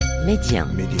Média.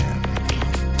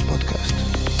 Podcast.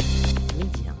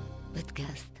 Média.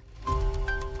 Podcast.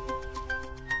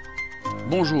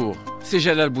 Bonjour, c'est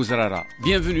Jalal Bouzrara.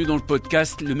 Bienvenue dans le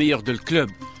podcast Le meilleur de le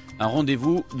club. Un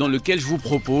rendez-vous dans lequel je vous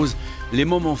propose les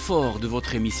moments forts de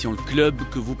votre émission Le Club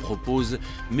que vous propose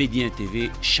Média TV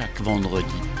chaque vendredi.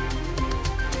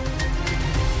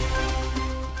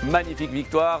 Magnifique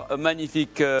victoire,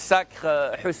 magnifique sacre.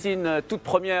 Houssine, toute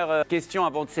première question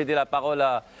avant de céder la parole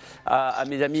à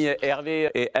mes amis Hervé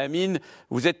et Amine.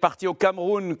 Vous êtes parti au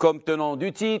Cameroun comme tenant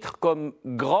du titre, comme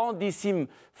grandissime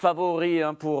favori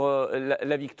pour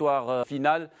la victoire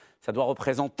finale. Ça doit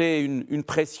représenter une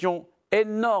pression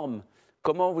énorme.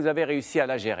 Comment vous avez réussi à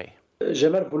la gérer ?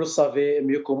 Jamal, vous le savez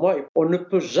mieux que moi, on ne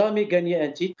peut jamais gagner un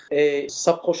titre et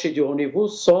s'approcher du haut niveau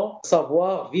sans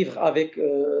savoir vivre avec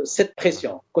cette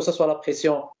pression, que ce soit la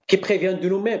pression qui prévient de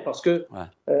nous-mêmes, parce que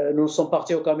nous sommes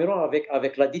partis au Cameroun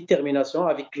avec la détermination,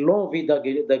 avec l'envie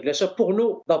d'agresser pour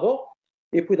nous d'abord,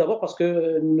 et puis d'abord parce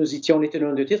que nous étions les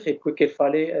tenants de titre et puis qu'il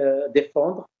fallait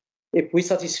défendre et puis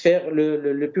satisfaire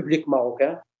le public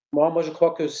marocain. Moi, je crois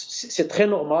que c'est très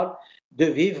normal de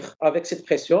vivre avec cette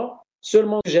pression.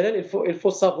 Seulement, Jalal, il faut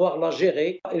savoir la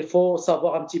gérer, il faut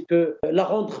savoir un petit peu la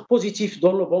rendre positive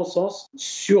dans le bon sens,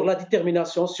 sur la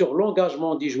détermination, sur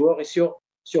l'engagement des joueurs et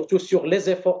surtout sur les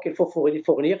efforts qu'il faut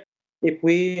fournir et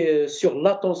puis sur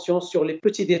l'attention, sur les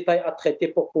petits détails à traiter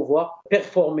pour pouvoir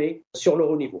performer sur le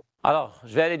haut niveau. Alors,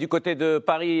 je vais aller du côté de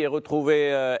Paris et retrouver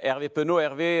Hervé Penot.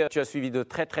 Hervé, tu as suivi de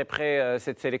très très près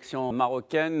cette sélection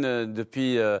marocaine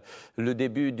depuis le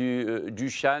début du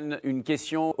CHAN. Une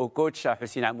question au coach, à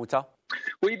Amouta.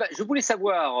 Oui, je voulais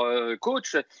savoir,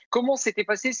 coach, comment s'était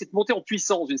passée cette montée en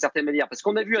puissance d'une certaine manière, parce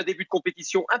qu'on a vu un début de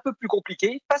compétition un peu plus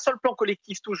compliqué, pas sur le plan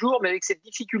collectif toujours, mais avec cette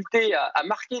difficulté à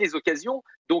marquer les occasions,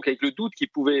 donc avec le doute qui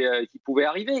pouvait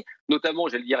arriver, notamment,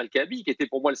 j'allais dire, El Kaabi, qui était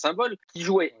pour moi le symbole, qui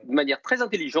jouait de manière très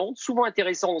intelligente, souvent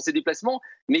intéressant dans ses déplacements,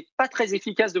 mais pas très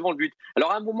efficace devant le but.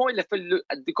 Alors à un moment, il a fallu,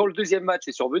 quand le deuxième match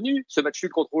est survenu, ce match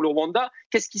nul contre le Rwanda,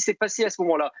 qu'est-ce qui s'est passé à ce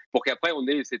moment-là pour qu'après on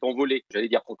ait cet envolé, j'allais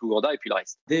dire, contre l'Ouganda et puis le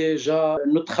reste. Déjà,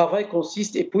 notre travail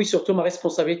consiste, et puis surtout ma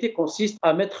responsabilité consiste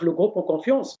à mettre le groupe en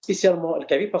confiance, spécialement El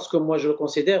Kaabi, parce que moi je le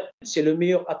considère, c'est le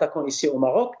meilleur attaquant ici au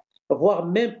Maroc, voire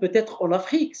même peut-être en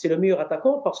Afrique, c'est le meilleur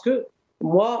attaquant parce que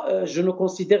moi je ne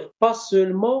considère pas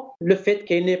seulement le fait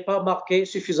qu'il n'ait pas marqué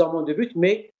suffisamment de buts,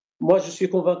 mais moi je suis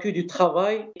convaincu du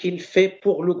travail qu'il fait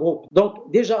pour le groupe. Donc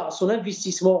déjà son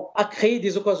investissement à créer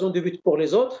des occasions de but pour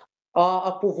les autres,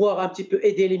 à pouvoir un petit peu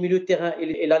aider les milieux de terrain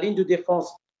et la ligne de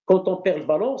défense quand on perd le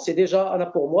ballon, c'est déjà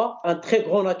pour moi un très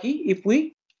grand acquis. Et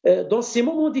puis, dans ces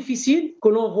moments difficiles, que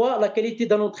l'on voit la qualité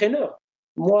d'un entraîneur.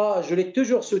 Moi, je l'ai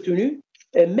toujours soutenu.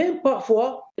 Et même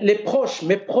parfois, mes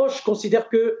proches considèrent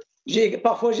que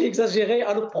parfois j'ai exagéré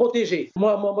à le protéger.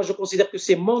 Moi, je considère que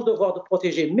c'est mon devoir de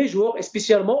protéger mes joueurs, et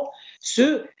spécialement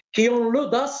ceux qui ont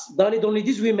l'audace d'aller dans les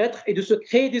 18 mètres et de se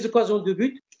créer des occasions de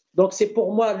but. Donc, c'est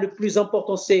pour moi le plus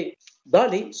important, c'est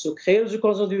d'aller se créer des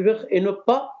occasions de but et ne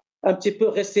pas un petit peu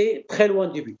rester très loin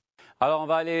du but. Alors, on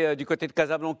va aller du côté de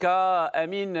Casablanca.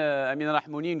 Amine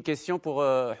Rahmouni, une question pour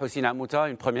Houssine Amouta,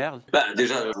 une première.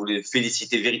 Déjà, je voulais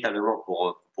féliciter véritablement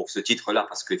pour ce titre-là,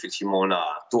 parce qu'effectivement, on a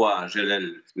toi,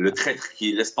 Jalal, le traître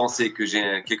qui laisse penser que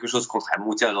j'ai quelque chose contre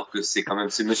Amouta, alors que c'est quand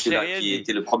même ce monsieur-là qui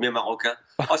était le premier Marocain.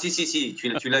 Oh si,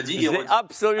 tu l'as dit. J'ai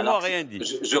absolument rien dit.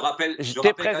 Je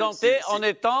t'ai présenté en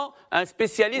étant un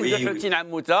spécialiste de Houssine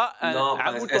Amouta,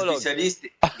 un spécialiste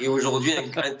et aujourd'hui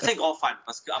un très grand fan,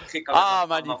 parce qu'après quand même,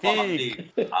 magnifique.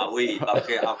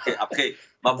 Après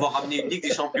m'avoir amené une Ligue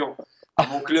des Champions à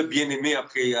mon club bien aimé,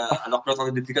 alors que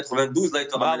j'attendais depuis 92, là il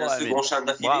te ramène un second chant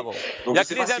d'affilée. Il n'y a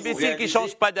que les imbéciles qui ne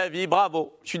changent pas d'avis.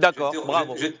 Bravo, je suis d'accord.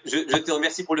 Bravo. Je te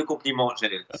remercie pour le compliment,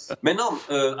 Jalal. Maintenant,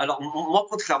 alors moi,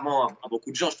 contrairement à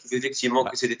beaucoup de gens, je trouve effectivement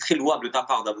que c'était très louable de ta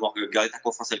part d'avoir gardé ta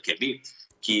confiance El Kaabi,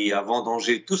 qui a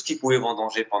vendangé tout ce qu'il pouvait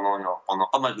vendanger pendant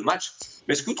pas mal de matchs.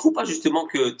 Mais est-ce que tu ne trouves pas justement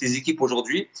que tes équipes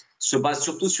aujourd'hui se basent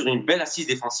surtout sur une belle assise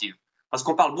défensive ? Parce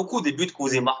qu'on parle beaucoup des buts que vous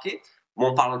avez marqués, mais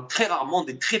on parle très rarement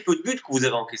des très peu de buts que vous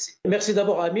avez encaissés. Merci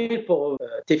d'abord, Amine, pour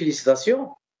tes félicitations.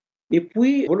 Et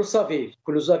puis, vous le savez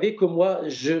que moi,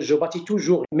 je bâtis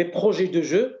toujours mes projets de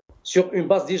jeu sur une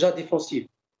base déjà défensive.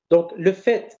 Donc, le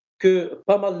fait que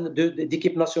pas mal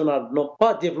d'équipes nationales n'ont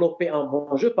pas développé un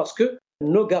bon jeu parce que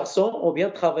nos garçons ont bien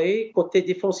travaillé côté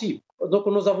défensif. Donc,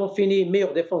 nous avons fini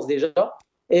meilleure défense déjà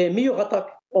et meilleure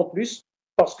attaque en plus,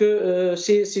 parce que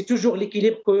c'est toujours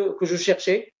l'équilibre que je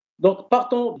cherchais. Donc,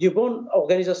 partons d'une bonne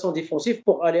organisation défensive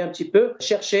pour aller un petit peu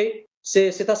chercher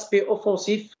c'est cet aspect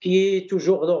offensif qui est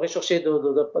toujours recherché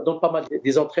dans pas mal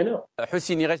des entraîneurs.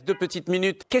 Hussein, il reste 2 petites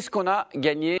minutes. Qu'est-ce qu'on a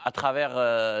gagné à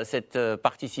travers cette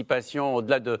participation,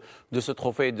 au-delà de ce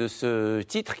trophée, de ce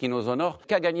titre qui nous honore?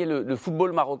 Qu'a gagné le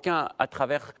football marocain à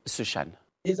travers ce CHAN?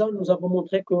 Déjà, nous avons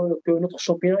montré que notre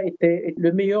championnat était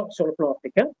le meilleur sur le plan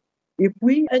africain. Et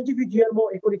puis, individuellement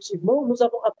et collectivement, nous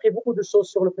avons appris beaucoup de choses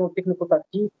sur le plan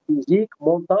technico-tactique, physique,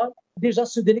 mental. Déjà,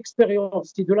 c'est de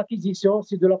l'expérience, c'est de l'acquisition,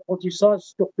 c'est de l'apprentissage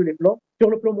sur tous les plans. Sur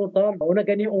le plan mental, on a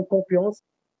gagné en confiance.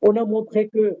 On a montré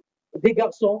que des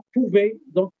garçons pouvaient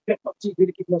donc faire partie de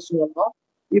l'équipe nationale A.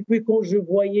 Et puis, quand je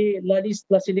voyais la liste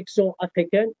de la sélection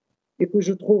africaine, et que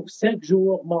je trouve 5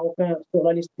 joueurs marocains sur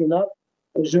la liste finale,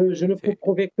 je ne peux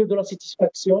prouver que de la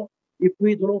satisfaction et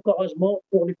puis de l'encouragement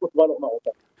pour les footballeurs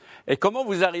marocains. Et comment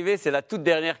vous arrivez, c'est la toute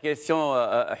dernière question,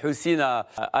 Hussein,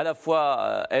 à la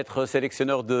fois être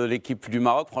sélectionneur de l'équipe du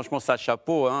Maroc, franchement ça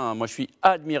chapeau, hein. Moi je suis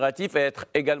admiratif, et être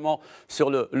également sur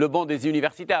le banc des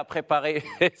universités à préparer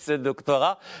ce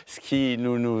doctorat, ce qui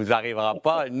ne nous arrivera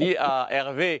pas ni à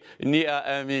Hervé, ni à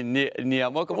Amine, ni à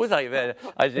moi. Comment vous arrivez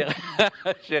à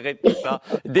gérer tout ça?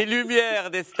 Des lumières,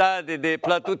 des stades et des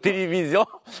plateaux de télévision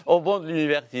au banc de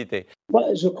l'université.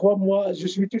 Je crois, moi, je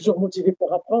suis toujours motivé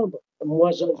pour apprendre.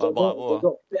 Moi,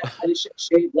 j'adore aller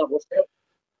chercher de la recherche.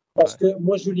 Parce que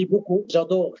moi, je lis beaucoup.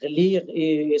 J'adore lire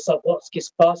et savoir ce qui se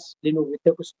passe, les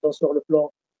nouveautés, que ce soit sur le plan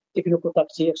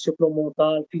technico-tactique, sur le plan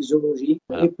mental, physiologique.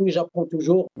 Voilà. Et puis, j'apprends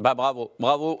toujours. Bravo.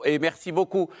 Et merci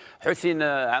beaucoup, Hussein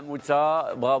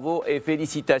Amouta. Bravo et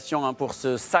félicitations pour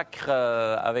ce sacre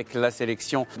avec la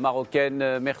sélection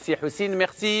marocaine. Merci, Hussein.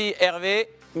 Merci, Hervé.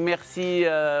 Merci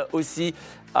aussi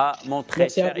à mon très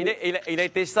cher. Il a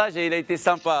été sage et il a été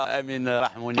sympa, Amine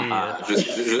Rahmouni. Je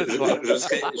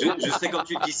serais, comme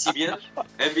tu le dis si bien,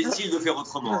 imbécile de faire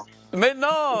autrement. Mais non,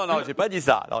 j'ai pas dit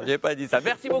ça.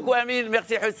 Merci beaucoup, Amine.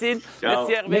 Merci, Hussein.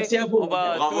 Merci, Hervé. Merci à vous. On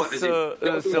va tous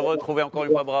se retrouver encore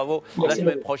une fois. Bravo. La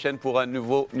semaine prochaine pour un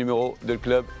nouveau numéro de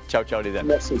Club. Ciao, les amis.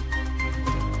 Merci.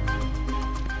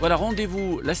 Voilà,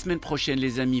 rendez-vous la semaine prochaine,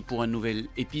 les amis, pour un nouvel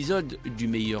épisode du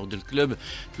meilleur de le club,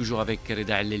 toujours avec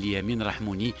Reda Allali et Amine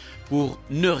Rahmouni, pour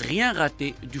ne rien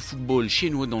rater du football chez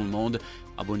nous et dans le monde.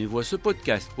 Abonnez-vous à ce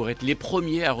podcast pour être les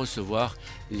premiers à recevoir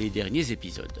les derniers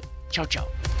épisodes. Ciao.